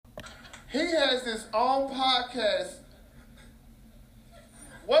He has his own podcast.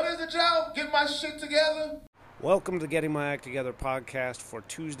 What is it, Joe? Get my shit together? Welcome to Getting My Act Together podcast for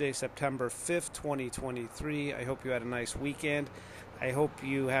Tuesday, September 5th, 2023. I hope you had a nice weekend. I hope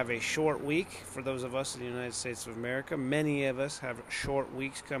you have a short week for those of us in the United States of America. Many of us have short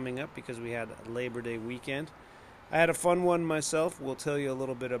weeks coming up because we had Labor Day weekend. I had a fun one myself. We'll tell you a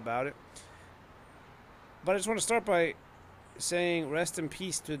little bit about it. But I just want to start by saying rest in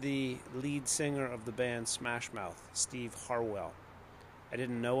peace to the lead singer of the band Smash Mouth, Steve Harwell. I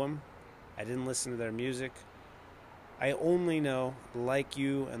didn't know him. I didn't listen to their music. I only know, like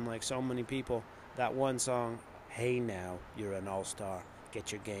you and like so many people, that one song, Hey Now, You're an All-Star,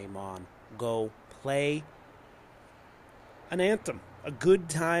 Get Your Game On, Go Play. An anthem, a good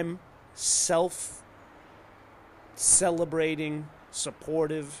time, self-celebrating,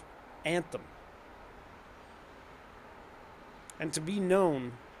 supportive anthem. And to be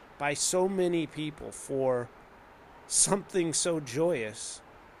known by so many people for something so joyous,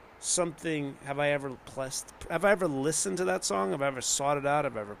 something, have I ever listened to that song? Have I ever sought it out?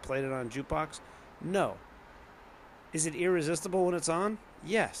 Have I ever played it on jukebox? No. Is it irresistible when it's on?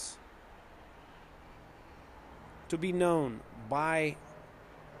 Yes. To be known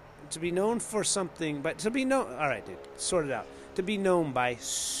for something, but to be known, all right, dude, sort it out. To be known by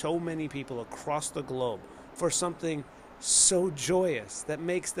so many people across the globe for something so joyous that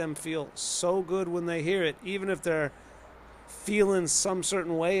makes them feel so good when they hear it, even if they're feeling some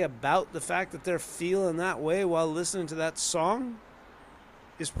certain way about the fact that they're feeling that way while listening to that song,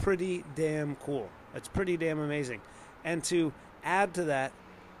 is pretty damn cool. It's pretty damn amazing. And to add to that,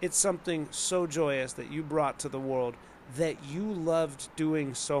 it's something so joyous that you brought to the world that you loved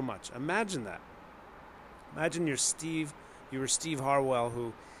doing so much. Imagine that. Imagine you were Steve Harwell,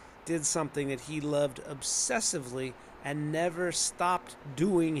 who did something that he loved obsessively and never stopped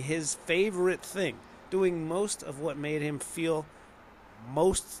doing his favorite thing, doing most of what made him feel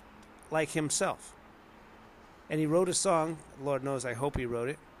most like himself. And he wrote a song, Lord knows I hope he wrote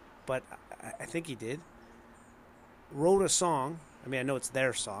it, but I think he did. Wrote a song, I mean I know it's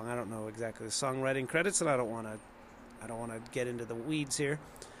their song, I don't know exactly the songwriting credits, and I don't want to get into the weeds here.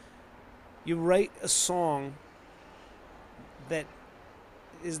 You write a song that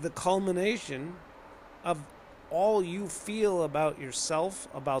is the culmination of all you feel about yourself,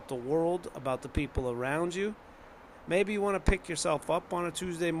 about the world, about the people around you. Maybe you want to pick yourself up on a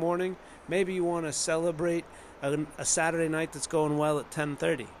Tuesday morning. Maybe you want to celebrate a Saturday night that's going well at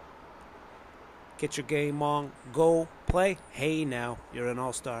 10:30. Get your game on, go play. Hey now, you're an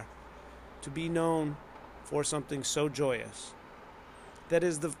all-star. To be known for something so joyous, that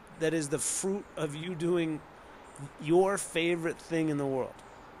is the fruit of you doing your favorite thing in the world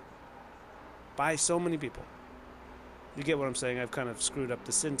by so many people. You get what I'm saying? I've kind of screwed up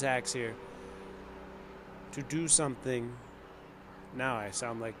the syntax here. To do something, now I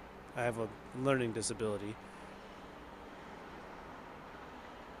sound like I have a learning disability.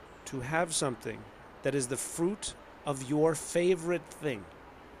 To have something that is the fruit of your favorite thing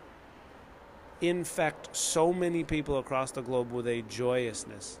infect so many people across the globe with a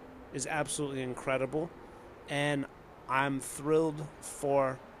joyousness is absolutely incredible. And I'm thrilled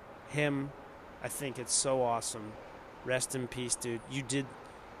for him. I think it's so awesome. Rest in peace, dude. You did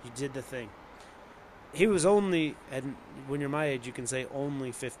the thing. He was only, and when you're my age, you can say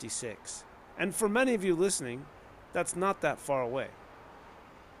only 56. And for many of you listening, that's not that far away.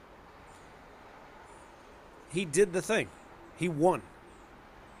 He did the thing. He won.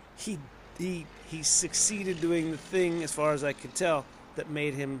 He succeeded doing the thing, as far as I could tell, that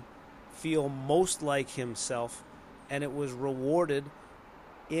made him feel most like himself, and it was rewarded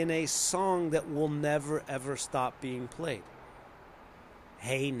in a song that will never ever stop being played.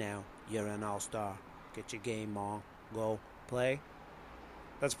 Hey now, you're an all-star. Get your game on. Go play.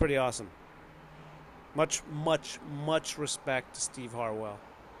 That's pretty awesome. Much, much, much respect to Steve Harwell.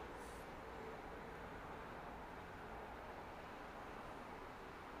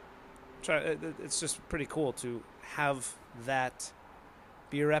 It's just pretty cool to have that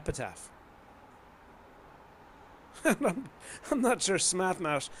be your epitaph. I'm not sure Smash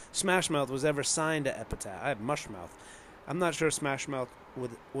Mouth was ever signed to Epitaph. I have Mushmouth. I'm not sure Smash Mouth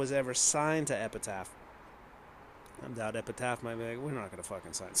was ever signed to Epitaph. I doubt Epitaph might be like, we're not going to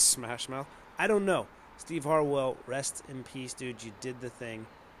fucking sign Smash Mouth. I don't know. Steve Harwell, rest in peace, dude. You did the thing.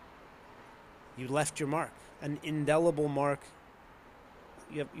 You left your mark. An indelible mark.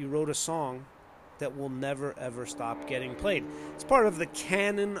 You wrote a song that will never, ever stop getting played. It's part of the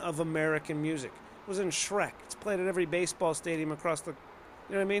canon of American music. It was in Shrek. It's played at every baseball stadium across the... You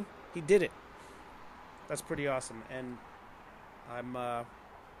know what I mean? He did it. That's pretty awesome. And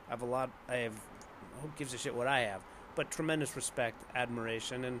I'm who gives a shit what I have, but tremendous respect,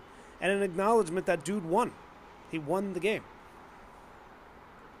 admiration, and an acknowledgement that dude won. He won the game.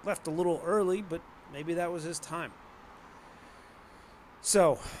 Left a little early, but maybe that was his time.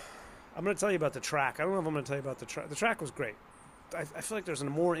 So, I'm going to tell you about the track. I don't know if I'm going to tell you about the track. The track was great. I feel like there's a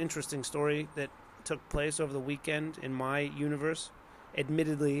more interesting story that took place over the weekend in my universe.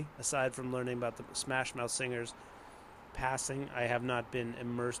 Admittedly, aside from learning about the Smash Mouth singers passing, I have not been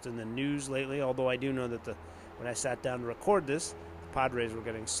immersed in the news lately, although I do know that when I sat down to record this, the Padres were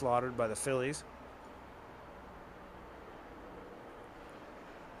getting slaughtered by the Phillies.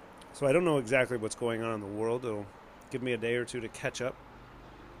 So I don't know exactly what's going on in the world. It'll give me a day or two to catch up.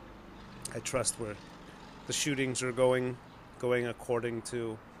 I trust where the shootings are going according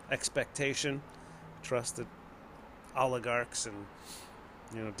to expectation. Trust that oligarchs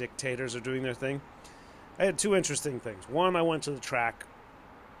and dictators are doing their thing. I had two interesting things. One, I went to the track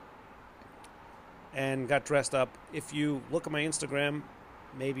and got dressed up. If you look at my Instagram,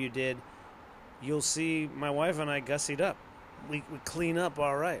 maybe you did, you'll see my wife and I gussied up. We clean up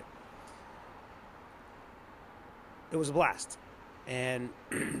all right. It was a blast. And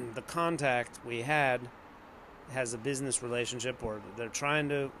the contact we had has a business relationship, or they're trying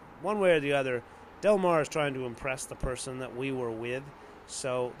to, one way or the other, Del Mar is trying to impress the person that we were with.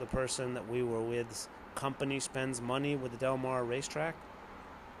 So the person that we were with's company spends money with the Del Mar racetrack.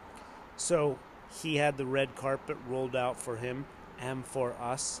 So he had the red carpet rolled out for him and for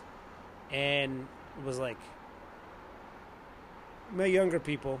us. And it was like, my younger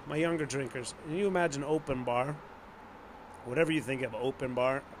people, my younger drinkers, and you imagine open bar, whatever you think of open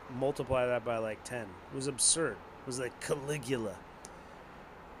bar, multiply that by like 10. It was absurd. It was like Caligula.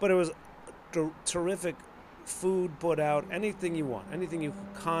 But it was terrific food put out, anything you want, anything you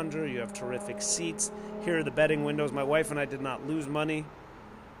can conjure. You have terrific seats. Here are the betting windows. My wife and I did not lose money,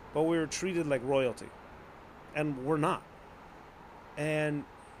 but we were treated like royalty. And we're not. And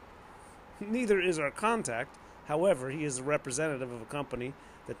neither is our contact. However, he is a representative of a company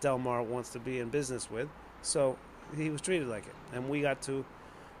that Del Mar wants to be in business with. So he was treated like it. And we got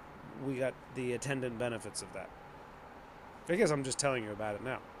the attendant benefits of that. I guess I'm just telling you about it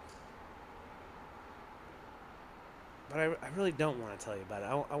now. But I really don't want to tell you about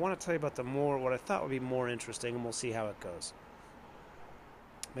it. I want to tell you about what I thought would be more interesting, and we'll see how it goes.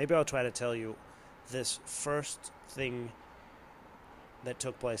 Maybe I'll try to tell you this first thing that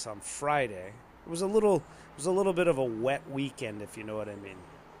took place on Friday. It was a little bit of a wet weekend, if you know what I mean.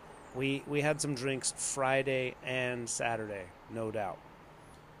 We had some drinks Friday and Saturday, no doubt.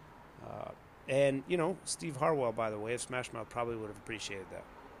 And Steve Harwell, by the way, of Smash Mouth, probably would have appreciated that.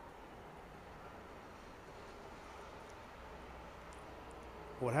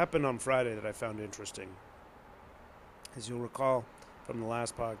 What happened on Friday that I found interesting, as you'll recall from the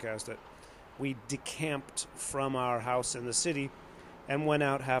last podcast, that we decamped from our house in the city and went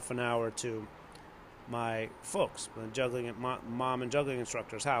out half an hour to my folks, mom and juggling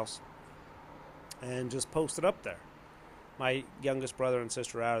instructor's house, and just posted up there. My youngest brother and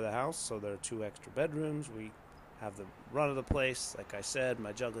sister are out of the house, so there are 2 extra bedrooms. We have the run of the place. Like I said,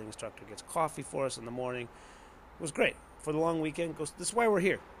 my juggling instructor gets coffee for us in the morning. It was great. For the long weekend, this is why we're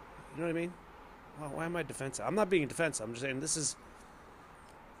here. You know what I mean? Well, why am I defensive? I'm not being defensive. I'm just saying this is,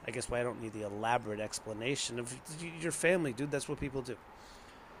 I guess, why I don't need the elaborate explanation of your family, dude. That's what people do.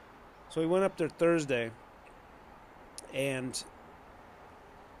 So we went up there Thursday, and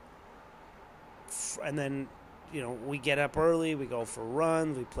then, we get up early, we go for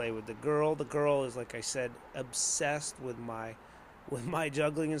runs, we play with the girl. The girl is, like I said, obsessed with my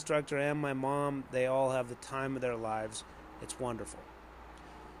juggling instructor and my mom. They all have the time of their lives. It's wonderful.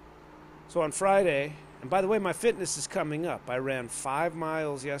 So on Friday, and by the way, my fitness is coming up. I ran 5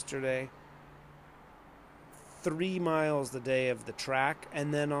 miles yesterday, 3 miles the day of the track,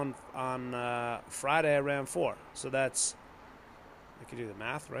 and then on Friday I ran 4. So that's, I can do the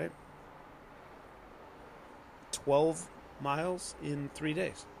math, right? 12 miles in 3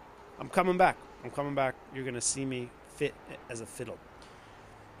 days. I'm coming back. You're going to see me fit as a fiddle.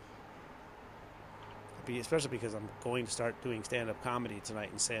 Especially because I'm going to start doing stand-up comedy tonight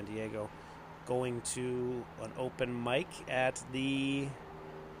in San Diego. Going to an open mic at the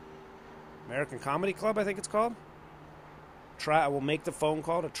American Comedy Club, I think it's called. I will make the phone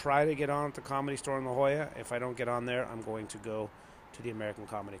call to try to get on at the Comedy Store in La Jolla. If I don't get on there, I'm going to go to the American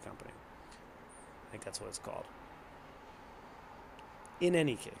Comedy Company. I think that's what it's called. In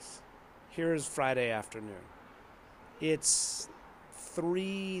any case, here's Friday afternoon. It's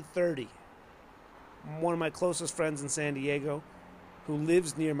 3:30. One of my closest friends in San Diego, who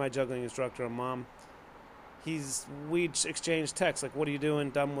lives near my juggling instructor and mom, we exchanged texts like, what are you doing,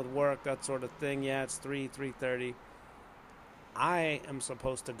 done with work, that sort of thing. Yeah, it's 3:30. I am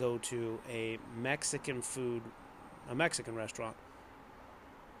supposed to go to a Mexican restaurant,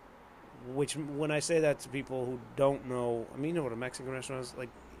 which, when I say that to people who don't know, I mean, you know what a Mexican restaurant is? Like,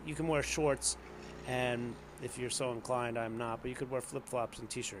 you can wear shorts, and if you're so inclined, I'm not, but you could wear flip-flops and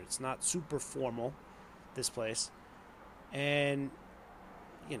t-shirts. It's not super formal, this place. And,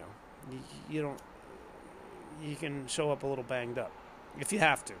 you know, you can show up a little banged up if you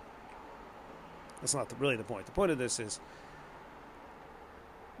have to. That's not really the point. The point of this is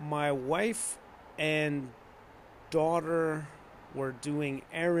my wife and daughter were doing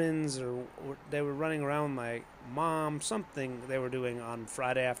errands, or they were running around with my mom, something they were doing on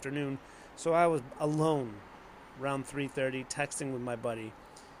Friday afternoon. So I was alone around 3:30 texting with my buddy.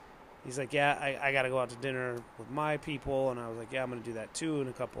 He's like, yeah, I got to go out to dinner with my people. And I was like, yeah, I'm going to do that too in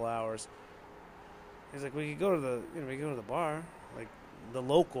a couple hours. He's like, we could go to the bar, like the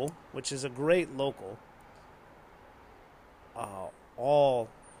local, which is a great local. All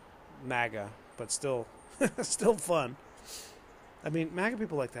MAGA, but still fun. I mean, MAGA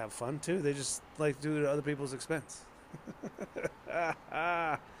people like to have fun too. They just like to do it at other people's expense.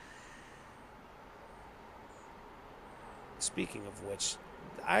 Speaking of which,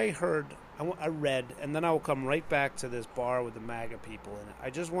 I read, and then I will come right back to this bar with the MAGA people in it. I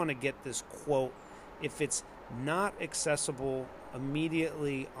just want to get this quote. If it's not accessible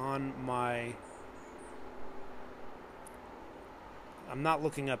immediately on I'm not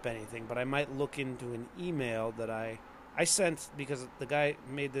looking up anything, but I might look into an email that I sent, because the guy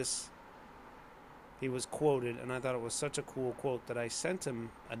made this, he was quoted, and I thought it was such a cool quote that I sent him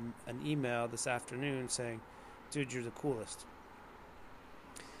an email this afternoon saying, dude, you're the coolest.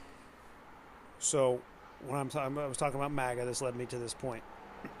 So when I was talking about MAGA, this led me to this point.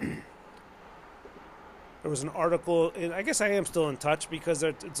 There was an article, and I guess I am still in touch, because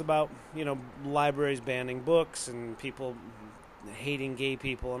it's about, libraries banning books and people hating gay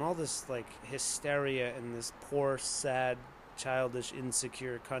people and all this like hysteria in this poor, sad, childish,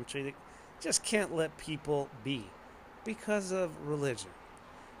 insecure country that just can't let people be because of religion.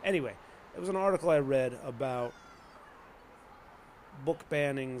 Anyway, it was an article I read about book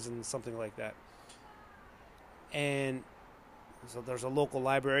bannings and something like that. And so there's a local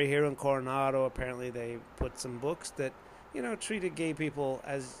library here in Coronado. Apparently they put some books that, treated gay people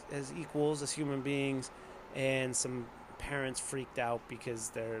as equals, as human beings, and some parents freaked out because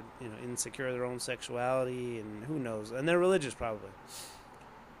they're, insecure of their own sexuality, and who knows, and they're religious probably.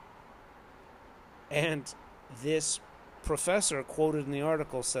 And this professor quoted in the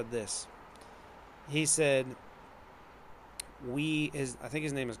article said this. He said, I think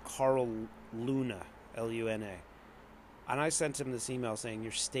his name is Carl Luna, Luna. And I sent him this email saying,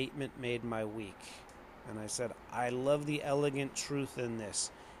 your statement made my week. And I said, I love the elegant truth in this.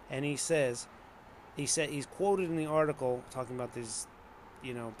 And he said he's quoted in the article talking about these,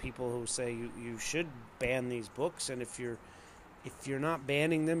 people who say you should ban these books, and if you're not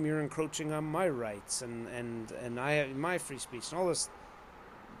banning them, you're encroaching on my rights and I have my free speech, and all this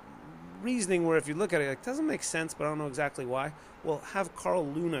reasoning where if you look at it, it doesn't make sense, but I don't know exactly why. Well, have Carl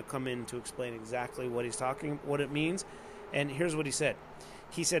Luna come in to explain exactly what it means. And here's what he said.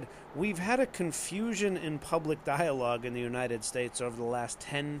 He said, we've had a confusion in public dialogue in the United States over the last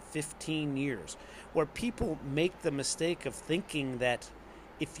 10, 15 years, where people make the mistake of thinking that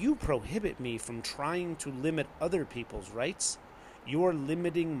if you prohibit me from trying to limit other people's rights, you're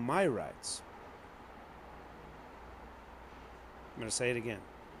limiting my rights. I'm going to say it again.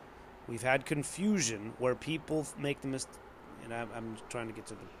 We've had confusion where people make the mistake, and I'm trying to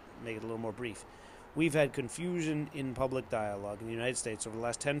make it a little more brief. We've had confusion in public dialogue in the United States over the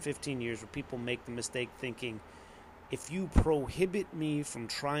last 10, 15 years where people make the mistake thinking, if you prohibit me from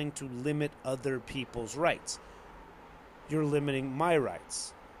trying to limit other people's rights, you're limiting my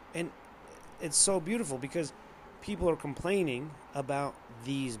rights. And it's so beautiful because people are complaining about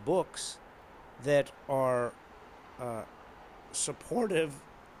these books that are supportive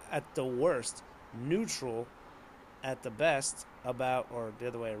at the worst, neutral at the best about, or the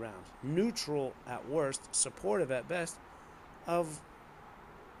other way around, neutral at worst, supportive at best of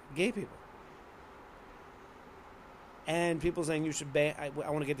gay people. And people saying you should ban, I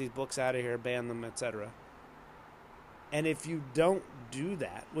want to get these books out of here, ban them, etc. And if you don't do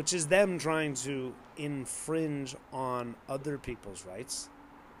that, which is them trying to infringe on other people's rights,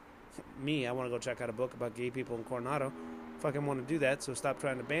 I want to go check out a book about gay people in Coronado. Fucking want to do that, so stop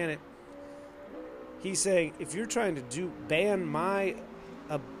trying to ban it. He's saying, if you're trying to ban my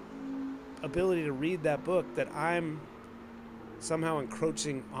ability to read that book, that I'm somehow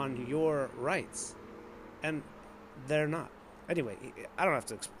encroaching on your rights. and they're not. Anyway, I don't have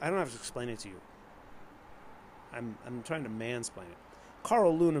to explain it to you. I'm trying to mansplain it.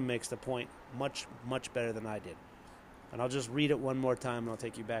 Carl Luna makes the point much, much better than I did. And I'll just read it one more time and I'll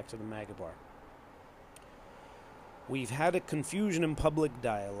take you back to the MAGA bar. We've had a confusion in public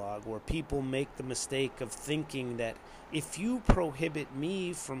dialogue where people make the mistake of thinking that if you prohibit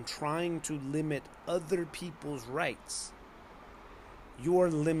me from trying to limit other people's rights, you're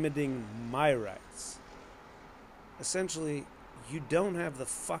limiting my rights. Essentially, you don't have the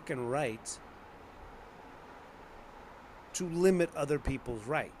fucking right to limit other people's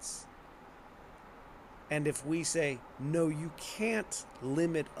rights. And if we say, no, you can't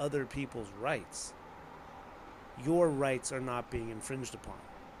limit other people's rights, your rights are not being infringed upon.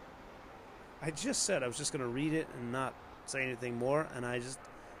 I just said I was just going to read it and not say anything more, and I just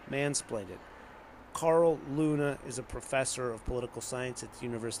mansplained it. Carl Luna is a professor of political science at the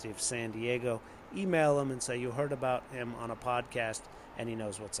University of San Diego. Email him and say you heard about him on a podcast and he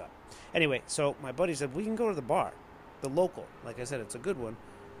knows what's up. Anyway, so my buddy said, we can go to the bar, the local. Like I said, it's a good one.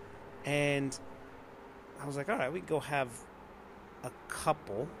 And I was like, all right, we can go have a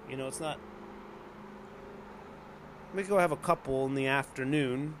couple. You know, it's not... We can go have a couple in the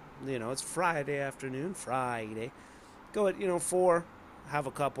afternoon. You know, it's Friday afternoon. Go at, 4, have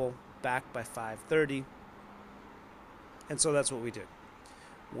a couple, back by 5:30. And so that's what we did.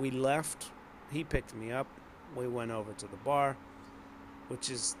 We left. He picked me up. We went over to the bar,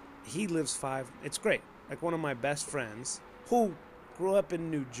 he lives 5. It's great. Like one of my best friends who grew up in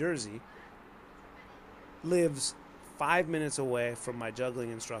New Jersey lives 5 minutes away from my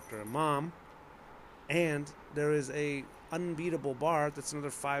juggling instructor and mom. And there is a unbeatable bar that's another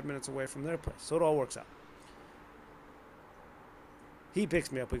 5 minutes away from their place. So it all works out. He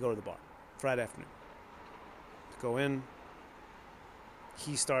picks me up. We go to the bar Friday afternoon. Go in.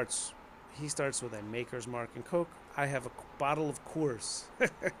 He starts with a Maker's Mark and Coke. I have a bottle of Coors.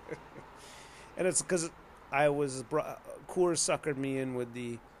 And it's because Coors suckered me in with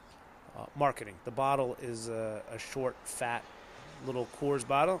the marketing. The bottle is a short, fat, little Coors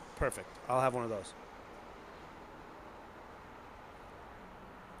bottle. Perfect. I'll have one of those.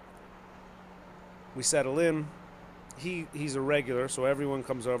 We settle in. He's a regular, so everyone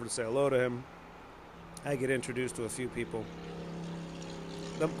comes over to say hello to him. I get introduced to a few people.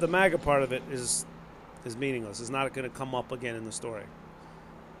 The MAGA part of it is meaningless. It's not going to come up again in the story.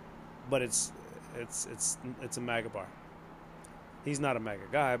 But it's a MAGA bar. He's not a MAGA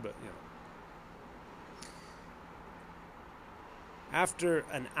guy, but After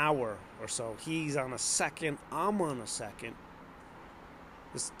an hour or so, he's on a second. I'm on a second.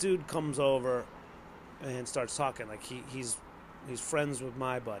 This dude comes over and starts talking like he's friends with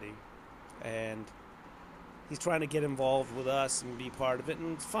my buddy, and he's trying to get involved with us and be part of it,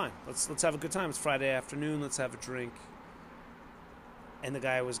 and it's fine. Let's have a good time. It's Friday afternoon. Let's have a drink. And the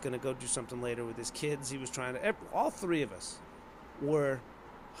guy was going to go do something later with his kids. He was trying to... All three of us were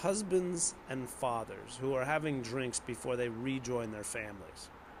husbands and fathers who are having drinks before they rejoin their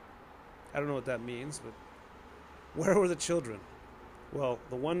families. I don't know what that means, but where were the children? Well,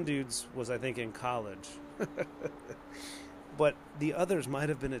 the one dude's was, I think, in college. But the others might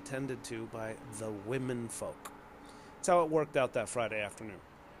have been attended to by the women folk. That's how it worked out that Friday afternoon.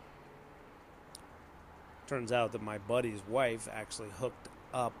 Turns out that my buddy's wife actually hooked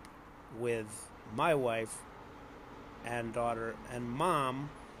up with my wife and daughter and mom,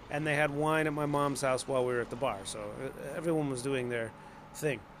 and they had wine at my mom's house while we were at the bar. So everyone was doing their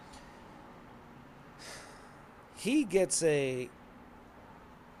thing. He gets the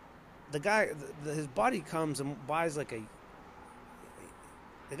guy, his buddy comes and buys the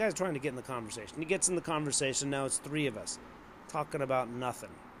guy's trying to get in the conversation. He gets in the conversation. Now it's 3 of us talking about nothing,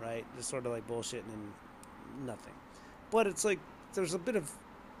 right? Just sort of like bullshitting and nothing. But it's like there's a bit of,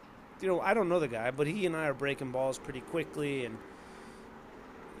 I don't know the guy, but he and I are breaking balls pretty quickly, and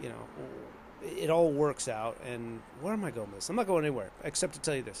it all works out. And where am I going with this? I'm not going anywhere except to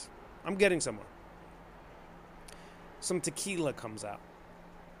tell you this. I'm getting somewhere. Some tequila comes out.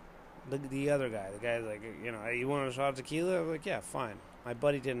 The other guy, the guy's like, you want a shot of tequila? I'm like, yeah, fine. My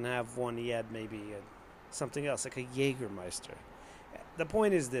buddy didn't have one. He had maybe something else, like a Jägermeister. The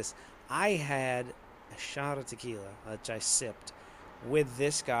point is this. I had a shot of tequila, which I sipped, with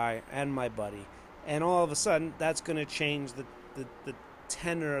this guy and my buddy. And all of a sudden, that's going to change the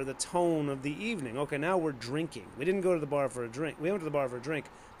tenor, the tone of the evening. Okay, now we're drinking. We didn't go to the bar for a drink. We went to the bar for a drink,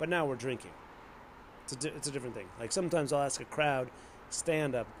 but now we're drinking. It's a different thing. Like sometimes I'll ask a crowd,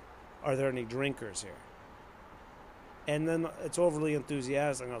 stand up, are there any drinkers here? And then it's overly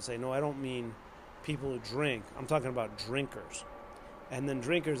enthusiastic. I'll say, no, I don't mean people who drink. I'm talking about drinkers. And then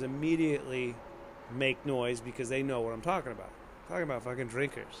drinkers immediately make noise because they know what I'm talking about. I'm talking about fucking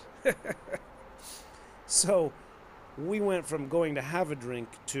drinkers. So we went from going to have a drink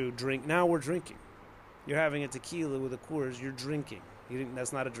to drink. Now we're drinking. You're having a tequila with a Coors. You're drinking.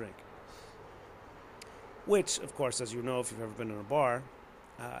 That's not a drink. Which, of course, as you know, if you've ever been in a bar,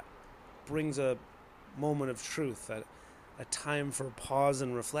 brings a moment of truth, a time for pause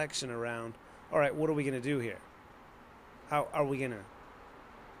and reflection around, all right, what are we going to do here? How are we going to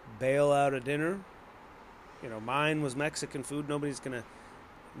bail out a dinner? You know, mine was Mexican food. Nobody's going to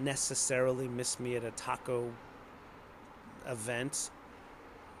necessarily miss me at a taco event.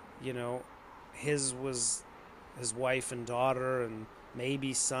 You know, his was his wife and daughter and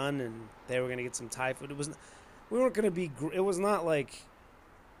maybe son, and they were going to get some Thai food. We weren't going to be, it was not like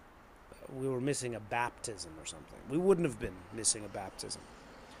we were missing a baptism or something. We wouldn't have been missing a baptism.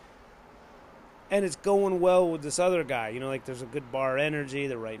 And it's going well with this other guy. You know, like there's a good bar energy.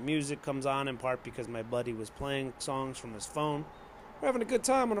 The right music comes on, in part because my buddy was playing songs from his phone. We're having a good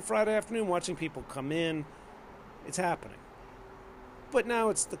time on a Friday afternoon watching people come in. It's happening. But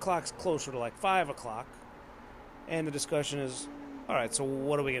now the clock's closer to like 5 o'clock. And the discussion is, all right, so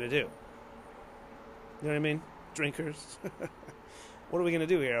what are we going to do? You know what I mean? Drinkers. What are we going to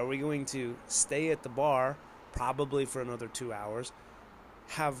do here? Are we going to stay at the bar, probably for another 2 hours,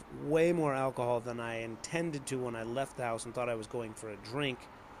 have way more alcohol than I intended to when I left the house and thought I was going for a drink,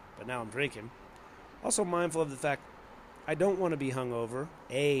 but now I'm drinking? Also mindful of the fact I don't want to be hungover,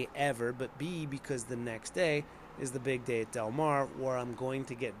 A, ever, but B, because the next day is the big day at Del Mar, where I'm going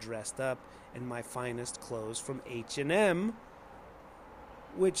to get dressed up in my finest clothes from H&M,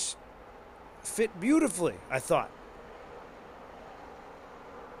 which fit beautifully, I thought.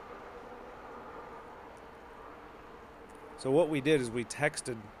 So what we did is we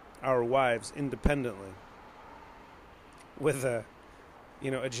texted our wives independently with a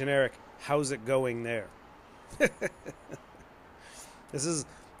generic, how's it going there?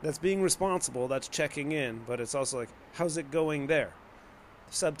 That's being responsible, that's checking in, but it's also like, how's it going there?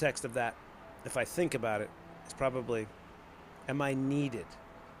 The subtext of that, if I think about it, is probably, am I needed?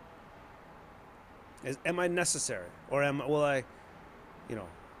 Am I necessary? Or am I going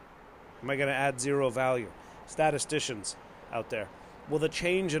to add zero value? Statisticians out there. Will the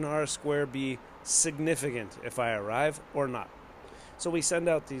change in R square be significant if I arrive or not? So we send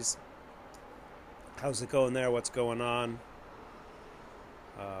out these, how's it going there? What's going on?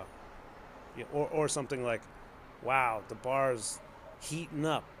 Or something like, wow, the bar's heating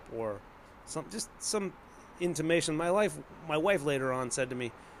up, or some intimation. My wife later on said to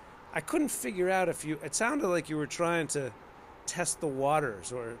me, I couldn't figure out it sounded like you were trying to test the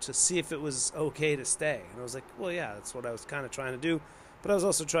waters or to see if it was okay to stay. And I was like, well, yeah, that's what I was kind of trying to do. But I was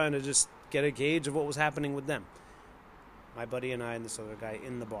also trying to just get a gauge of what was happening with them. My buddy and I and this other guy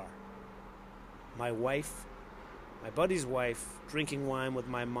in the bar. My buddy's wife, drinking wine with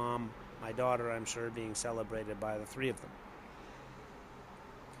my mom, my daughter, I'm sure, being celebrated by the three of them.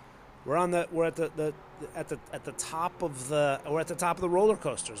 We're at the top of the roller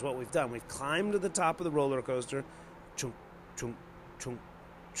coaster is what we've done. We've climbed to the top of the roller coaster. Chunk, chunk, chunk,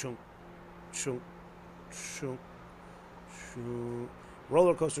 chunk, chunk, chunk, chunk.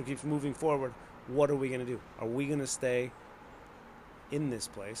 Roller coaster keeps moving forward. What are we going to do? Are we going to stay in this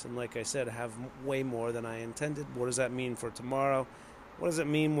place and, like I said, have way more than I intended? What does that mean for tomorrow? What does it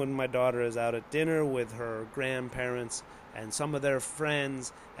mean when my daughter is out at dinner with her grandparents and some of their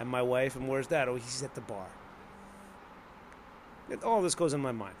friends and my wife? And where's Dad? Oh, he's at the bar. All this goes in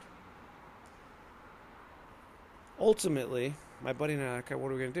my mind. Ultimately, my buddy and I are like,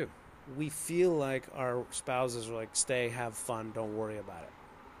 what are we going to do? We feel like our spouses are like, stay, have fun, don't worry about it.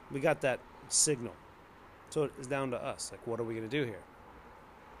 We got that signal. So it's down to us. Like, what are we going to do here?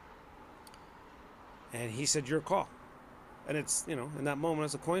 And he said, your call. And it's, in that moment,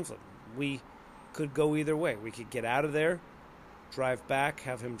 it's a coin flip. We could go either way. We could get out of there, drive back,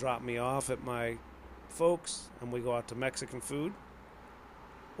 have him drop me off at my folks, and we go out to Mexican food.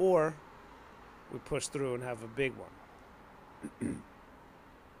 Or we push through and have a big one.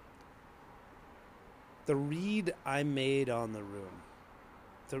 The read I made on the room,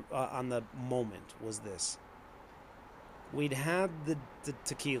 on the moment, was this. We'd had the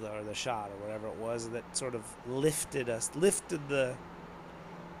tequila or the shot or whatever it was that sort of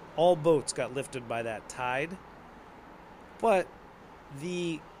all boats got lifted by that tide. But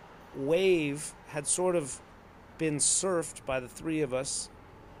the wave had sort of been surfed by the three of us,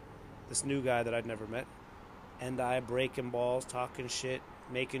 this new guy that I'd never met, and I breaking balls, talking shit,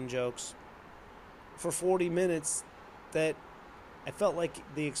 making jokes for 40 minutes that I felt like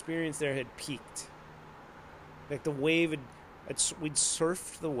the experience there had peaked. Like the wave we'd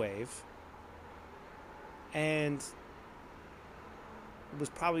surfed the wave, And it was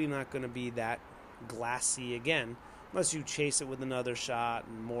probably not going to be that glassy again, unless you chase it with another shot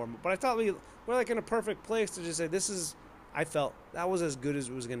and more. But I thought we're like in a perfect place to just say I felt that was as good as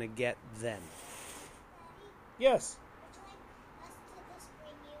it was going to get then. Yes.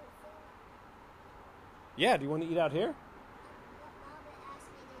 Yeah, do you want to eat out here?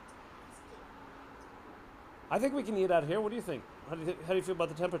 I think we can eat out here. What do you think? How do you feel about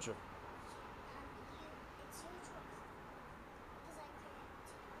the temperature?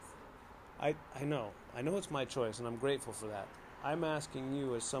 I know. I know it's my choice, and I'm grateful for that. I'm asking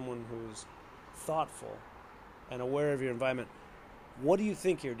you as someone who's thoughtful and aware of your environment, what do you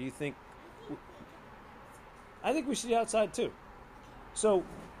think here? Do you think... I think we should eat outside, too. So,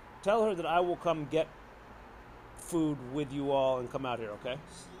 tell her that I will come get food with you all and come out here, okay?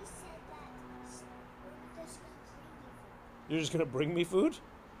 She said that You're just going to bring me food?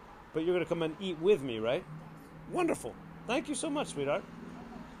 But you're going to come and eat with me, right? Wonderful. Thank you so much, sweetheart.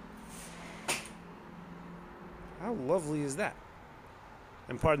 How lovely is that?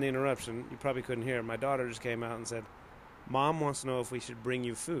 And pardon the interruption, you probably couldn't hear. My daughter just came out and said, Mom wants to know if we should bring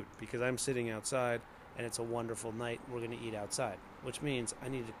you food because I'm sitting outside and it's a wonderful night. We're going to eat outside, which means I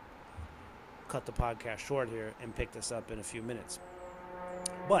need to cut the podcast short here and pick this up in a few minutes.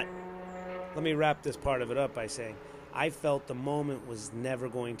 But let me wrap this part of it up by saying I felt the moment was never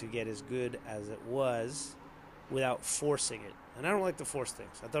going to get as good as it was without forcing it. And I don't like to force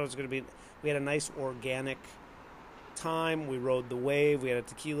things. I thought it was going to be, we had a nice organic time. We rode the wave. We had a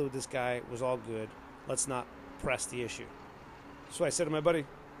tequila with this guy. It was all good. Let's not press the issue. So I said to my buddy,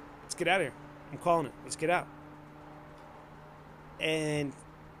 let's get out of here. I'm calling it. Let's get out. And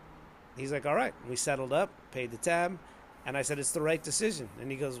he's like, all right. And we settled up, paid the tab, and I said, it's the right decision.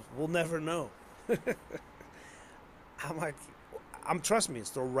 And he goes, we'll never know. I'm like, trust me, it's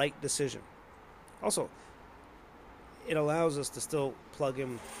the right decision. Also, it allows us to still plug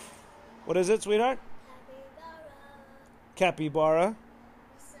in. What is it, sweetheart? Capybara.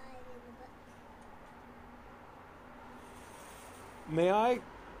 May I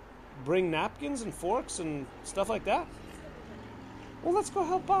bring napkins and forks and stuff like that? Well, let's go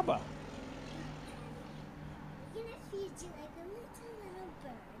help Baba. I'm gonna feed you like a little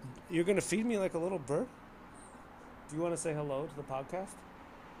bird. You're going to feed me like a little bird? Do you want to say hello to the podcast?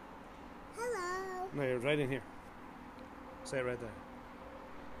 Hello. No, you're right in here. Say it right there.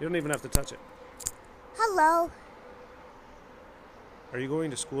 You don't even have to touch it. Hello. Are you going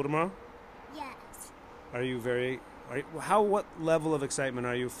to school tomorrow? Yes. What level of excitement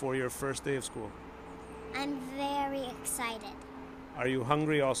are you for your first day of school? I'm very excited. Are you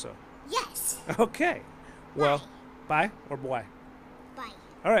hungry also? Yes. Okay. Well, bye or boy? Bye.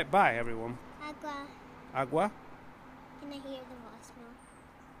 All right, bye, everyone. Agua. Agua? Can I hear the voicemail?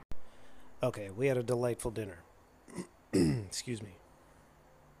 Okay, we had a delightful dinner. Excuse me.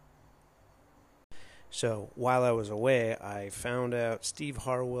 So, while I was away, I found out Steve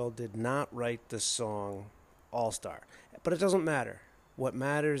Harwell did not write the song All-Star. But it doesn't matter. What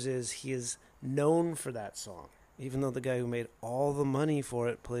matters is he is known for that song, even though the guy who made all the money for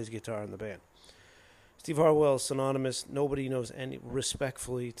it plays guitar in the band. Steve Harwell is synonymous. Nobody knows any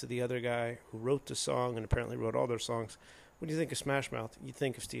respectfully to the other guy who wrote the song and apparently wrote all their songs. When you think of Smash Mouth, you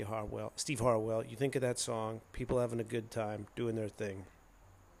think of Steve Harwell. You think of that song, people having a good time, doing their thing.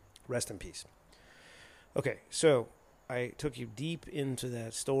 Rest in peace. Okay, so I took you deep into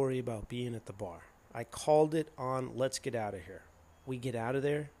that story about being at the bar. I called it on Let's Get Out of Here. We get out of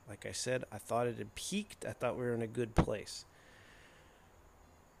there. Like I said, I thought it had peaked. I thought we were in a good place.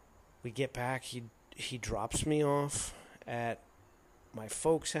 We get back. He drops me off at my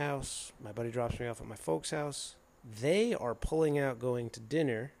folks' house. My buddy drops me off at my folks' house. They are pulling out going to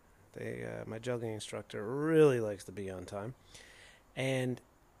dinner. My juggling instructor really likes to be on time. And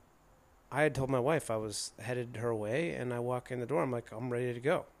I had told my wife I was headed her way, and I walk in the door. I'm like, I'm ready to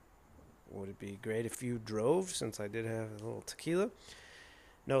go. Would it be great if you drove, since I did have a little tequila?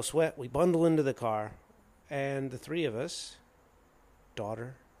 No sweat. We bundle into the car, and the three of us,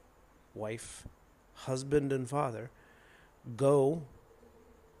 daughter, wife, husband, and father, go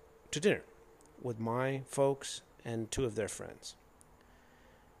to dinner with my folks and two of their friends.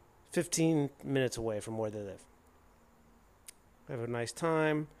 15 minutes away from where they live. We have a nice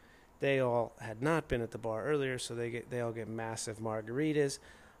time. They all had not been at the bar earlier, so they all get massive margaritas.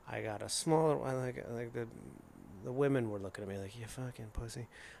 I got a smaller one. Like the women were looking at me like, you fucking pussy.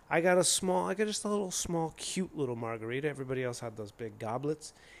 I got just a little small, cute little margarita. Everybody else had those big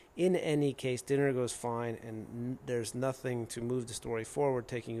goblets. In any case, dinner goes fine, and there's nothing to move the story forward,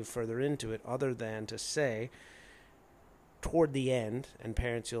 taking you further into it, other than to say, toward the end, and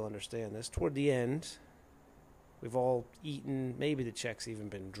parents, you'll understand this, toward the end, We've all eaten. Maybe the check's even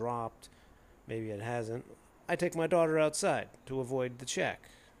been dropped. Maybe it hasn't. I take my daughter outside to avoid the check.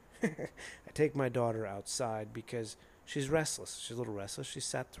 I take my daughter outside because she's restless. She's a little restless. She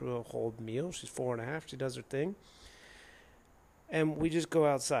sat through a whole meal. She's 4.5. She does her thing. And we just go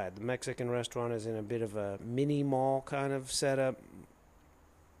outside. The Mexican restaurant is in a bit of a mini mall kind of setup.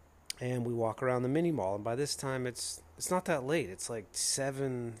 And we walk around the mini mall. And by this time, it's not that late. It's like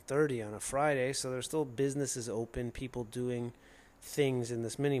 7:30 on a Friday. So there's still businesses open, people doing things in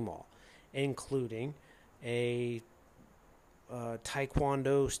this mini mall, including a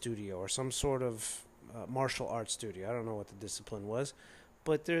taekwondo studio or some sort of martial arts studio. I don't know what the discipline was.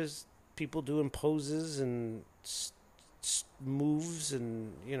 But there's people doing poses and moves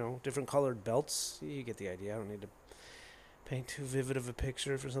and, different colored belts. You get the idea. I don't need to paint too vivid of a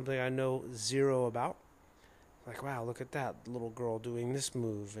picture for something I know zero about. Like, wow, look at that little girl doing this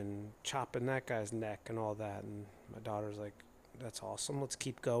move and chopping that guy's neck and all that. And my daughter's like, that's awesome. Let's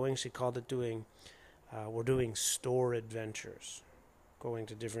keep going. She called it we're doing store adventures, going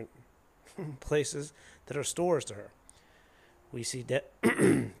to different places that are stores to her. We see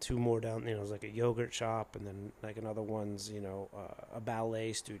two more down, it's like a yogurt shop, and then like another one's, a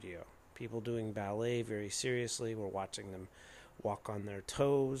ballet studio. People doing ballet very seriously. We're watching them walk on their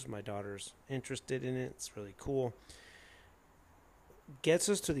toes. My daughter's interested in it. It's really cool. Gets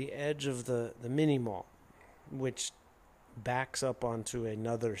us to the edge of the mini mall, which backs up onto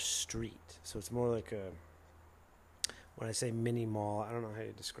another street. So it's more like when I say mini mall, I don't know how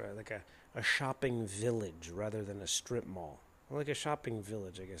you describe it, like a shopping village rather than a strip mall. Like a shopping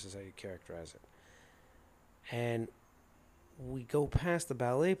village, I guess is how you characterize it. And we go past the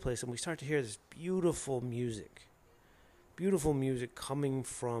ballet place and we start to hear this beautiful music coming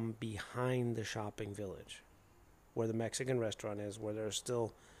from behind the shopping village where the Mexican restaurant is, where there are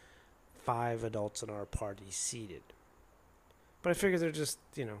still 5 adults in our party seated. But I figure they're just,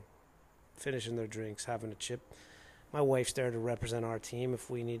 finishing their drinks, having a chip. My wife's there to represent our team if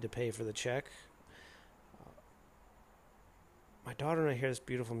we need to pay for the check. My daughter and I hear this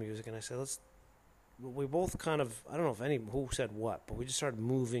beautiful music, and I said, we both kind of, I don't know who said what, but we just started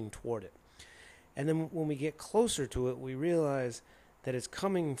moving toward it. And then when we get closer to it, we realize that it's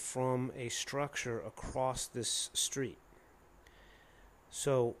coming from a structure across this street.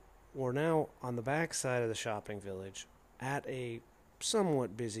 So we're now on the back side of the shopping village at a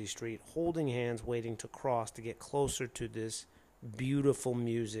somewhat busy street, holding hands, waiting to cross to get closer to this beautiful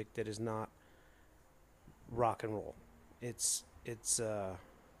music that is not rock and roll. It's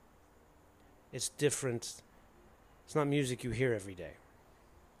different. It's not music you hear every day.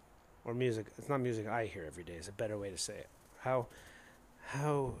 It's not music I hear every day is a better way to say it. How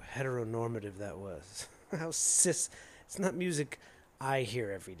heteronormative that was. It's not music I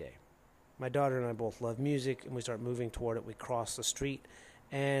hear every day. My daughter and I both love music, and we start moving toward it. We cross the street,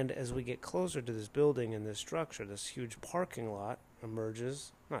 and as we get closer to this building and this structure, this huge parking lot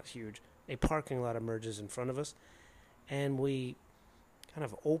emerges. Not huge. A parking lot emerges in front of us. And we kind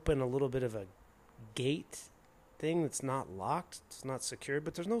of open a little bit of a gate thing that's not locked. It's not secured,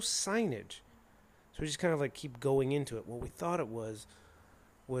 but there's no signage. So we just kind of like keep going into it. What we thought it was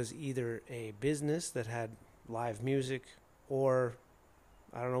either a business that had live music or,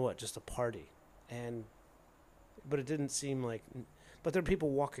 I don't know what, just a party. But it didn't seem like, but there are people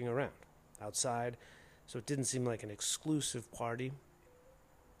walking around outside, so it didn't seem like an exclusive party.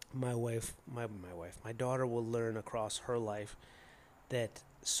 My daughter will learn across her life that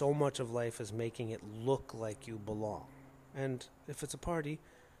so much of life is making it look like you belong. And if it's a party,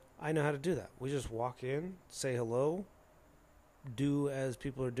 I know how to do that. We just walk in, say hello, do as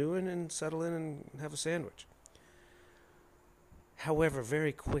people are doing, and settle in and have a sandwich. However,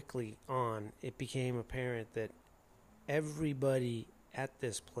 very quickly on, it became apparent that everybody at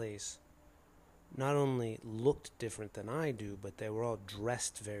this place not only looked different than I do, but they were all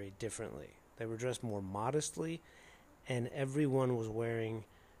dressed very differently. They were dressed more modestly, and everyone was wearing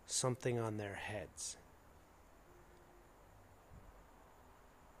something on their heads.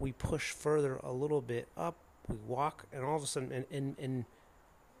 We push further a little bit up, we walk, and all of a sudden, and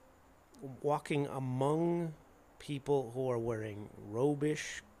walking among people who are wearing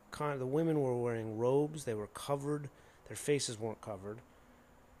robe-ish, the women were wearing robes, they were covered, their faces weren't covered.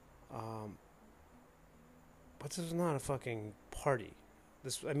 But this was not a fucking party.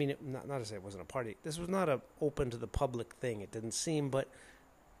 Not to say it wasn't a party. This was not a open to the public thing. It didn't seem, but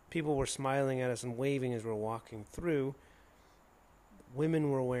people were smiling at us and waving as we were walking through.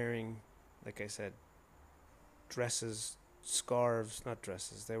 Women were wearing, like I said, dresses, scarves, not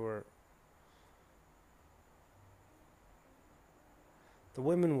dresses. The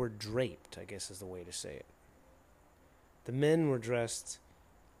women were draped, I guess is the way to say it. The men were dressed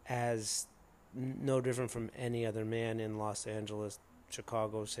as no different from any other man in Los Angeles,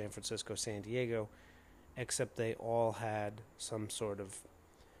 Chicago, San Francisco, San Diego, except they all had some sort of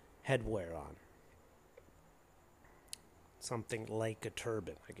headwear on. Something like a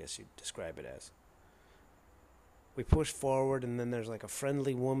turban, I guess you'd describe it as. We push forward, and then there's like a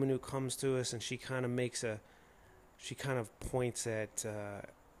friendly woman who comes to us, and she kind of points at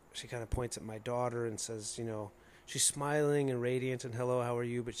my daughter and says, she's smiling and radiant and hello, how are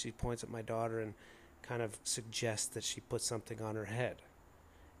you? But she points at my daughter and kind of suggests that she put something on her head,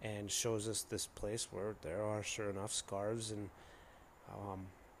 and shows us this place where there are, sure enough, scarves and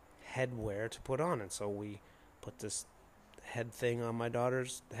headwear to put on. And so we put this head thing on my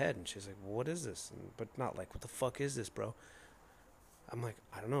daughter's head, and she's like, well, what is this? But not like, what the fuck is this, bro? I'm like,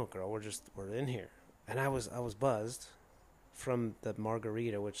 I don't know, girl, we're in here. And I was buzzed from the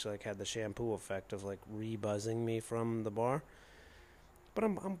margarita, which like had the shampoo effect of like re-buzzing me from the bar. But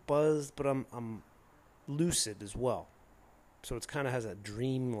I'm buzzed, but I'm lucid as well. So it kind of has a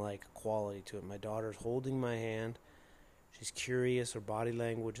dream-like quality to it. My daughter's holding my hand. She's curious. Her body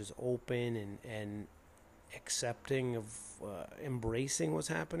language is open and accepting of embracing what's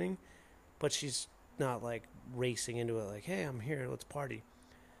happening, but she's not like racing into it like, hey, I'm here, let's party.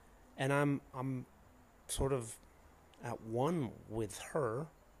 And I'm sort of at one with her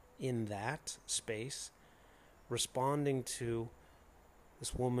in that space, responding to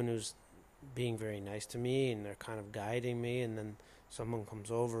this woman who's being very nice to me, and they're kind of guiding me, and then someone comes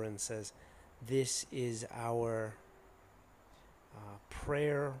over and says, this is our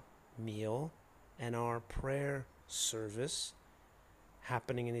prayer meal and our prayer service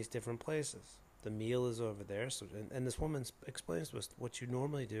happening in these different places. The meal is over there. So, and this woman explains to us what you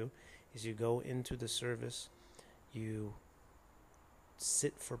normally do is you go into the service, you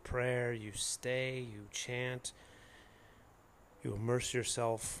sit for prayer, you stay, you chant, you immerse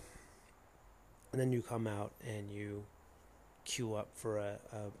yourself, and then you come out and you queue up for a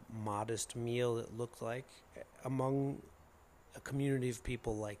modest meal, it looked like, among a community of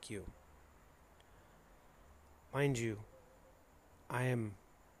people like you. Mind you, I am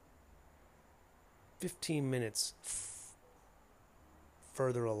 15 minutes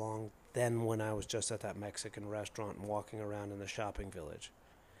further along than when I was just at that Mexican restaurant and walking around in the shopping village.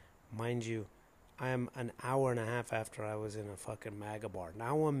 Mind you, I am an hour and a half after I was in a fucking MAGA bar.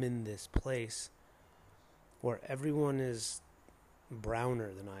 Now I'm in this place where everyone is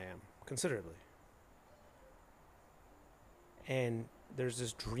browner than I am, considerably. And there's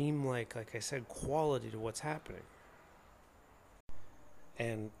this dreamlike, like I said, quality to what's happening.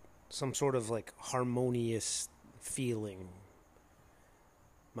 And some sort of like harmonious feeling.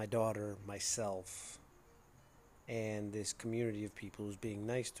 My daughter, myself, and this community of people who's being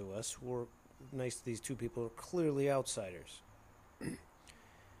nice to us, who are nice to these two people who are clearly outsiders.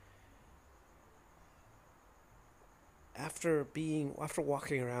 After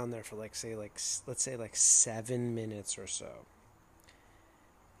walking around there for let's say 7 minutes or so,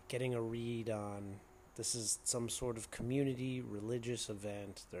 getting a read on this is some sort of community religious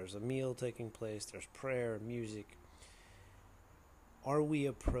event, there's a meal taking place, there's prayer, music, are we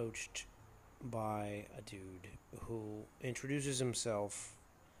approached by a dude who introduces himself,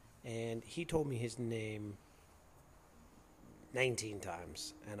 and he told me his name 19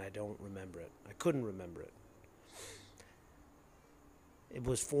 times, and I don't remember it. I couldn't remember it. It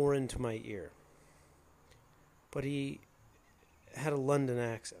was foreign to my ear. But he had a London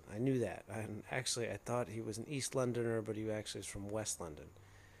accent. I knew that. And actually, I thought he was an East Londoner, but he actually is from West London.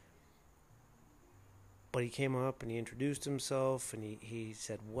 But he came up and he introduced himself, and he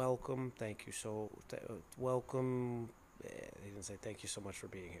said, welcome, thank you welcome. He didn't say thank you so much for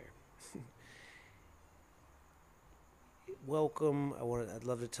being here. Welcome. I'd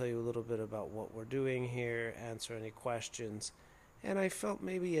love to tell you a little bit about what we're doing here, answer any questions. And I felt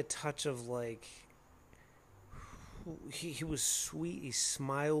maybe a touch of like, he was sweet, he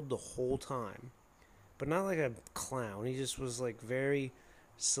smiled the whole time, but not like a clown. He just was like very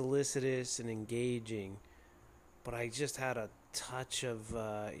solicitous and engaging, but I just had a touch of,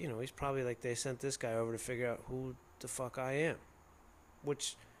 he's probably like, they sent this guy over to figure out who the fuck I am,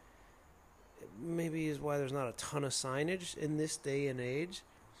 which maybe is why there's not a ton of signage in this day and age.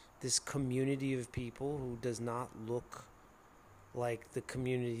 This community of people who does not look like the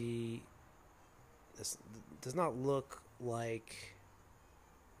community, this does not look like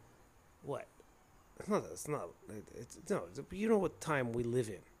what? It's not. You know what time we live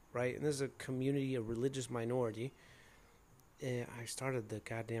in, right? And there's a community, a religious minority. I started the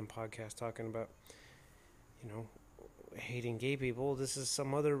goddamn podcast talking about, hating gay people. This is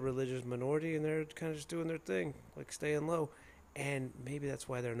some other religious minority, and they're kind of just doing their thing, like staying low. And maybe that's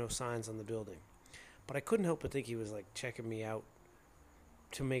why there are no signs on the building. But I couldn't help but think he was like checking me out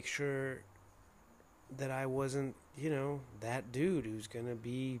to make sure that I wasn't, that dude who's gonna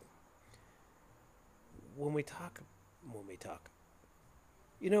be when we talk.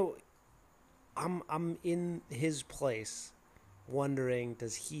 I'm in his place wondering,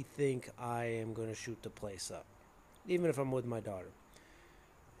 does he think I am going to shoot the place up? Even if I'm with my daughter.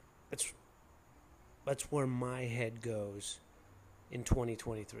 That's where my head goes in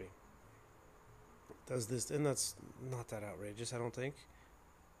 2023. Does this, and that's not that outrageous, I don't think.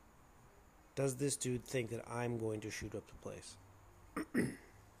 Does this dude think that I'm going to shoot up the place?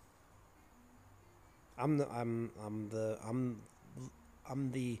 I'm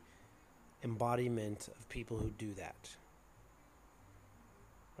the embodiment of people who do that.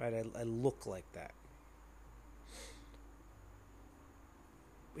 Right? I look like that.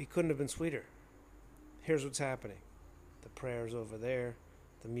 He couldn't have been sweeter. Here's what's happening. The prayer's over there.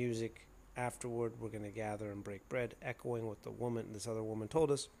 The music. Afterward, we're going to gather and break bread, echoing what this other woman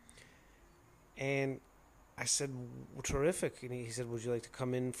told us. And I said, well, terrific. And he said, would you like to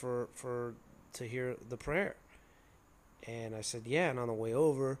come in to hear the prayer? And I said, yeah. And on the way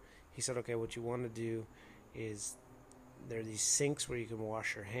over, he said, okay, what you want to do is there are these sinks where you can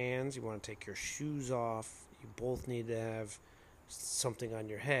wash your hands. You want to take your shoes off. You both need to have something on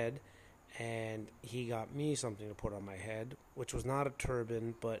your head. And he got me something to put on my head, which was not a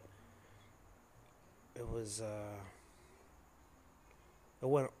turban, but it was, it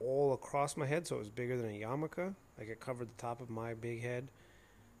went all across my head, so it was bigger than a yarmulke. Like it covered the top of my big head.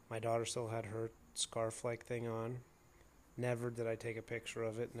 My daughter still had her scarf-like thing on. Never did I take a picture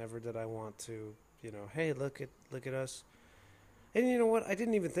of it. Never did I want to, hey, look at us. And you know what? I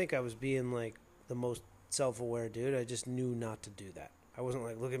didn't even think I was being like the most self-aware dude. I just knew not to do that. I wasn't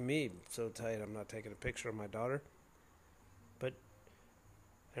like, look at me, I'm so tight, I'm not taking a picture of my daughter. But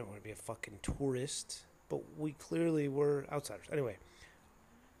I don't want to be a fucking tourist. But we clearly were outsiders. Anyway,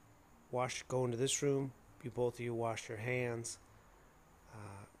 go into this room. Both of you wash your hands.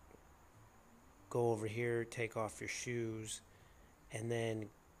 Go over here, take off your shoes, and then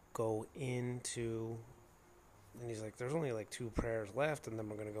go into, and he's like, there's only like 2 prayers left, and then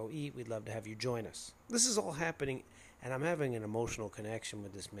we're going to go eat. We'd love to have you join us. This is all happening, and I'm having an emotional connection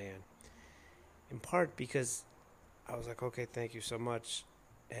with this man, in part because I was like, okay, thank you so much.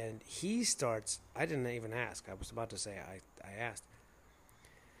 And he starts, I didn't even ask. I was about to say I asked.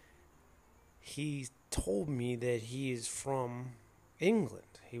 He told me that he is from England.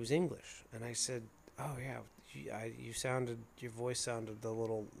 He was English. And I said, oh yeah, your voice sounded a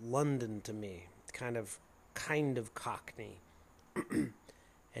little London to me. Kind of Cockney.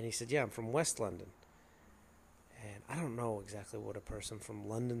 And he said, yeah, I'm from West London. And I don't know exactly what a person from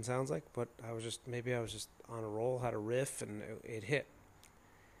London sounds like, but I was just on a roll, had a riff, and it hit.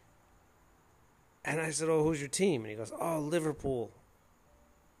 And I said, oh, who's your team? And he goes, oh, Liverpool.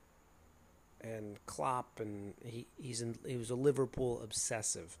 And Klopp, and he was a Liverpool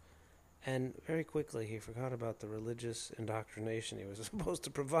obsessive. And very quickly he forgot about the religious indoctrination he was supposed to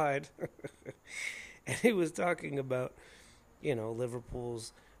provide. And he was talking about,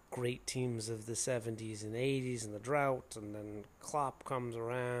 Liverpool's great teams of the 70s and 80s and the drought, and then Klopp comes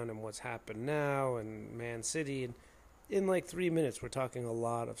around and what's happened now, and Man City. And in like 3 minutes we're talking a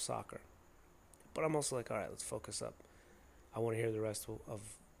lot of soccer. But I'm also like, all right, let's focus up. I want to hear the rest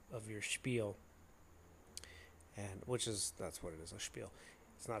of your spiel, and that's what it is, a spiel.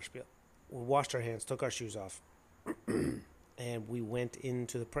 It's not a spiel. We washed our hands, took our shoes off, and we went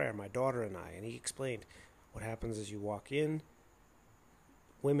into the prayer, my daughter and I, and he explained what happens is you walk in,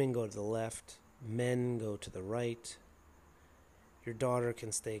 women go to the left, men go to the right, your daughter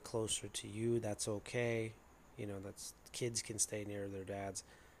can stay closer to you, that's okay, kids can stay near their dads,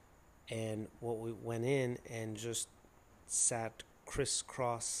 and we went in and just sat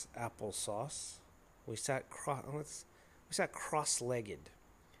crisscross applesauce. We sat cross-legged,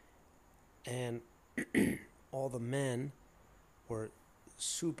 and all the men were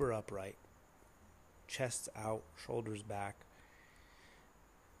super upright, chests out, shoulders back.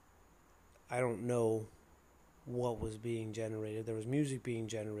 I don't know what was being generated. There was music being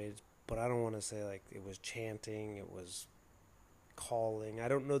generated, but I don't want to say like it was chanting, it was calling. I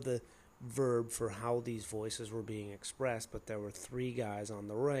don't know the verb for how these voices were being expressed, but there were 3 guys on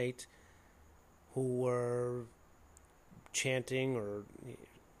the right who were chanting or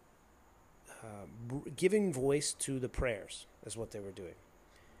giving voice to the prayers is what they were doing.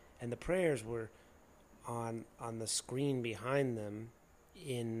 And the prayers were on the screen behind them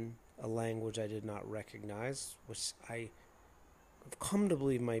in a language I did not recognize, which I have come to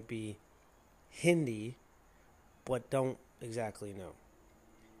believe might be Hindi, but don't exactly know,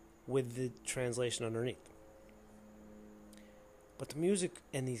 with the translation underneath. But the music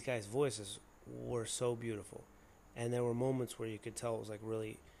and these guys' voices were so beautiful. And there were moments where you could tell it was like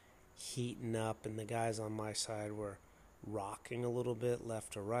really heating up, and the guys on my side were rocking a little bit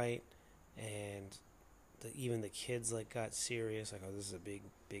left to right, and even the kids like got serious, like, oh, this is a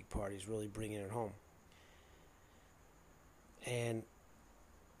big party, he's really bringing it home. And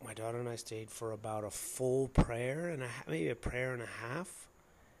my daughter and I stayed for about a full prayer and maybe a prayer and a half,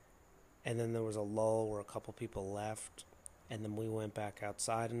 and then there was a lull where a couple people left, and then we went back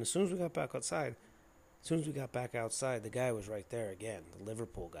outside. And as soon as we got back outside, the guy was right there again, the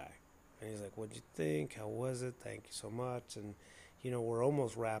Liverpool guy. And he's like, what'd you think? How was it? Thank you so much. And, we're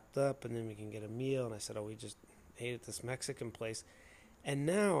almost wrapped up, and then we can get a meal. And I said, oh, we just ate at this Mexican place. And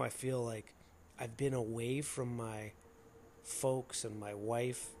now I feel like I've been away from my folks and my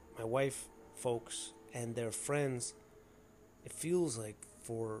wife folks and their friends. It feels like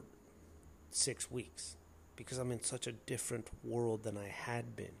for 6 weeks, because I'm in such a different world than I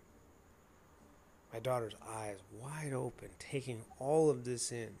had been. My daughter's eyes wide open, taking all of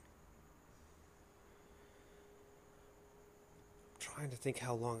this in. I'm trying to think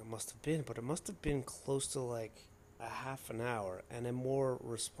how long it must have been, but it must have been close to like a half an hour. And a more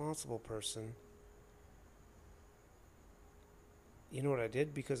responsible person, you know what I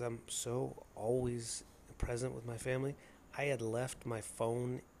did? Because I'm so always present with my family, I had left my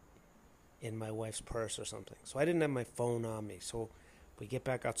phone in my wife's purse or something. So I didn't have my phone on me. So we get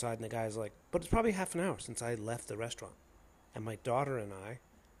back outside, and the guy's like, but it's probably half an hour since I left the restaurant. And my daughter and I,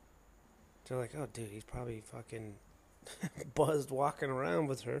 they're like, oh, dude, he's probably fucking buzzed walking around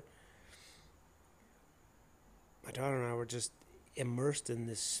with her. My daughter and I were just immersed in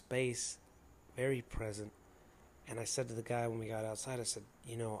this space, very present. And I said to the guy when we got outside, I said,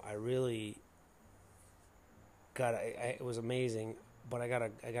 I really it was amazing, but I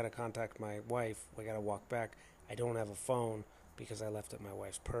gotta contact my wife. I gotta walk back. I don't have a phone because I left it in my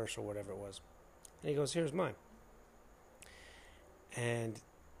wife's purse or whatever it was. And he goes, here's mine. And,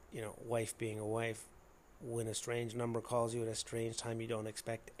 wife being a wife, when a strange number calls you at a strange time you don't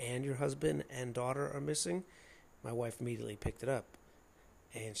expect, and your husband and daughter are missing, my wife immediately picked it up.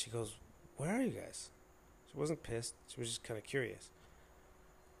 And she goes, where are you guys? She wasn't pissed. She was just kind of curious.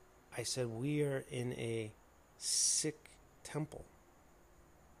 I said, we are in a Sikh temple.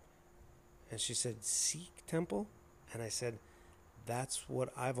 And she said, Sikh temple? And I said, that's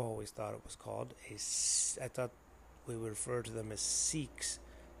what I've always thought it was called. I thought we would refer to them as Sikhs,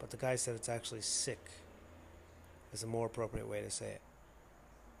 but the guy said it's actually Sikh. Is a more appropriate way to say it.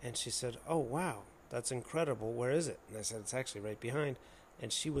 And she said, oh, wow, that's incredible. Where is it? And I said, it's actually right behind.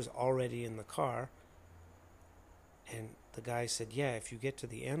 And she was already in the car. And the guy said, yeah, if you get to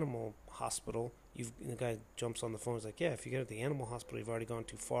the animal hospital, the guy jumps on the phone. He's like, yeah, if you get to the animal hospital, you've already gone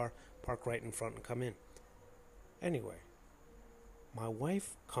too far. Park right in front and come in. Anyway, my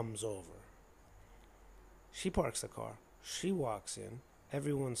wife comes over. She parks the car. She walks in.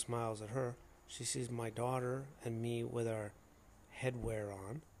 Everyone smiles at her. She sees my daughter and me with our headwear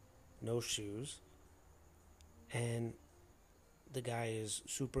on, no shoes. And the guy is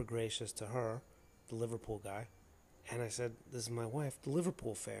super gracious to her, the Liverpool guy. And I said, this is my wife, the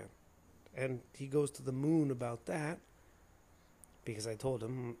Liverpool fan. And he goes to the moon about that, because I told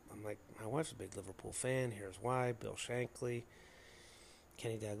him, I'm like, my wife's a big Liverpool fan. Here's why. Bill Shankly,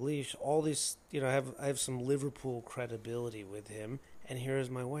 Kenny Dalglish, all these, I have some Liverpool credibility with him. And here is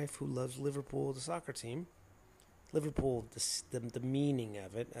my wife who loves Liverpool, the soccer team. Liverpool, the meaning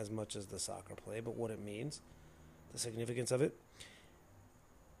of it, as much as the soccer play, but what it means, the significance of it.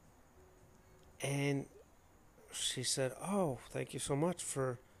 And she said, oh, thank you so much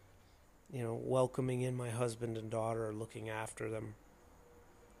for, welcoming in my husband and daughter, looking after them.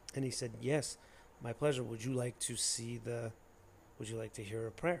 And he said, yes, my pleasure. Would you like to hear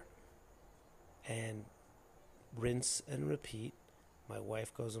a prayer? And rinse and repeat. My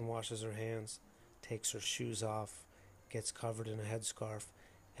wife goes and washes her hands, takes her shoes off, gets covered in a headscarf,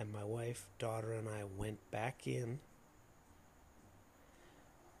 and my wife, daughter, and I went back in.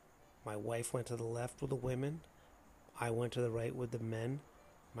 My wife went to the left with the women. I went to the right with the men.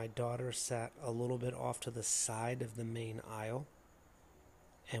 My daughter sat a little bit off to the side of the main aisle,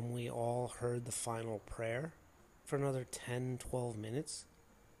 and we all heard the final prayer for another 10, 12 minutes.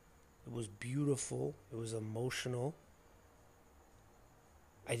 It was beautiful. It was emotional.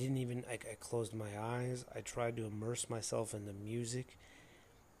 I closed my eyes. I tried to immerse myself in the music.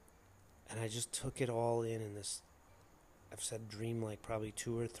 And I just took it all in this I've said dream like probably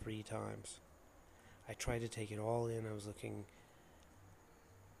 2 or 3 times. I tried to take it all in. I was looking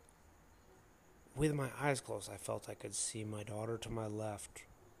with my eyes closed. I felt I could see my daughter to my left,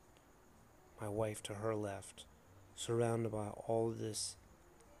 my wife to her left, surrounded by all this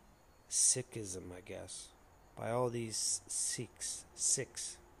Sikhism, I guess, by all these Sikhs,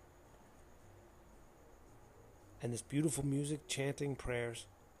 and this beautiful music, chanting prayers.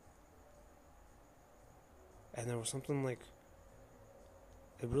 And there was something like,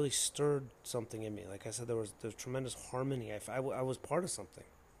 it really stirred something in me. Like I said, there was tremendous harmony. I was part of something.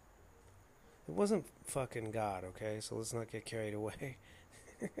 It wasn't fucking God, okay? So let's not get carried away.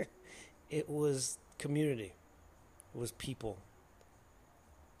 It was community. It was people.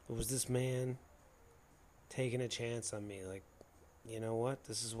 It was this man taking a chance on me. Like, you know what?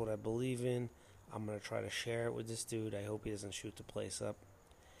 This is what I believe in. I'm going to try to share it with this dude. I hope he doesn't shoot the place up.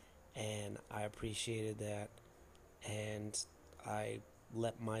 And I appreciated that. And I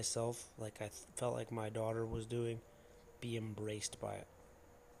let myself, like I felt like my daughter was doing, be embraced by it.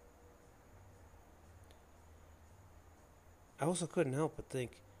 I also couldn't help but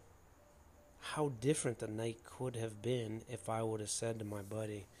think how different the night could have been if I would have said to my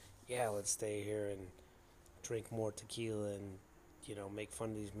buddy, yeah, let's stay here and drink more tequila and, you know, make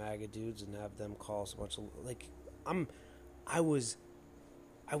fun of these MAGA dudes and have them call us a bunch of, like, I was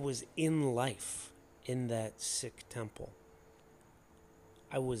in life in that Sikh temple.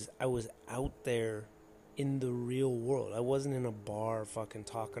 I was out there in the real world. I wasn't in a bar fucking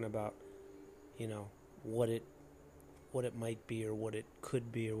talking about, you know, what it might be or what it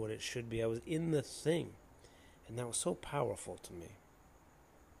could be or what it should be. I was in the thing. And that was so powerful to me.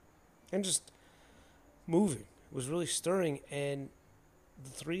 And just moving. It was really stirring. And the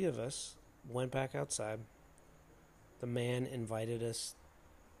 3 of us went back outside. The man invited us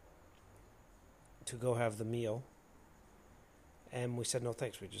to go have the meal. And we said, no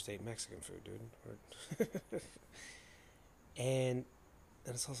thanks, we just ate Mexican food, dude. and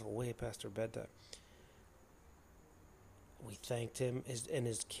it's also way past our bedtime. We thanked him, and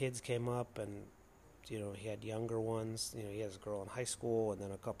his kids came up, and, you know, he had younger ones. You know, he has a girl in high school, and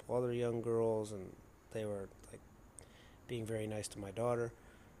then a couple other young girls, and they were, like, being very nice to my daughter.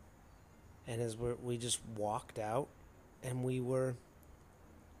 And as we just walked out, and we were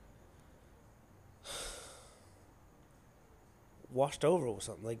washed over with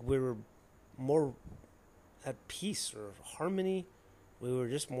something. Like, we were more at peace or harmony. We were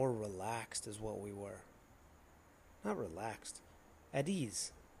just more relaxed is what we were. Not relaxed. At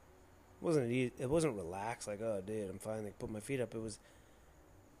ease. It wasn't relaxed, like, oh, dude, I'm finally put my feet up. There was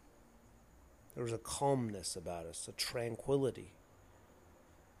a calmness about us, a tranquility.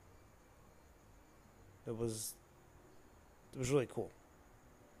 It was really cool.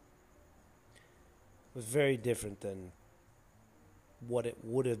 It was very different than what it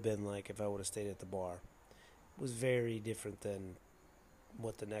would have been like if I would have stayed at the bar. It was very different than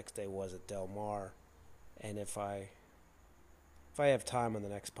what the next day was at Del Mar. And if I have time on the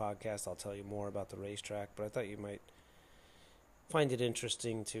next podcast, I'll tell you more about the racetrack. But I thought you might find it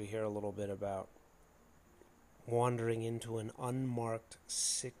interesting to hear a little bit about wandering into an unmarked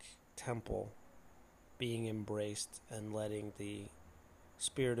Sikh temple, being embraced and letting the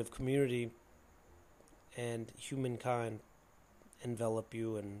spirit of community and humankind envelop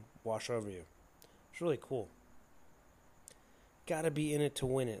you and wash over you. It's really cool. Gotta be in it to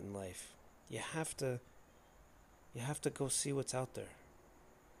win it in life. You have to go see what's out there.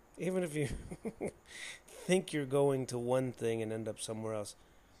 Even if you think you're going to one thing and end up somewhere else.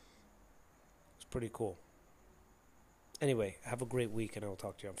 It's pretty cool. Anyway, have a great week, and I will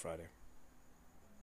talk to you on Friday.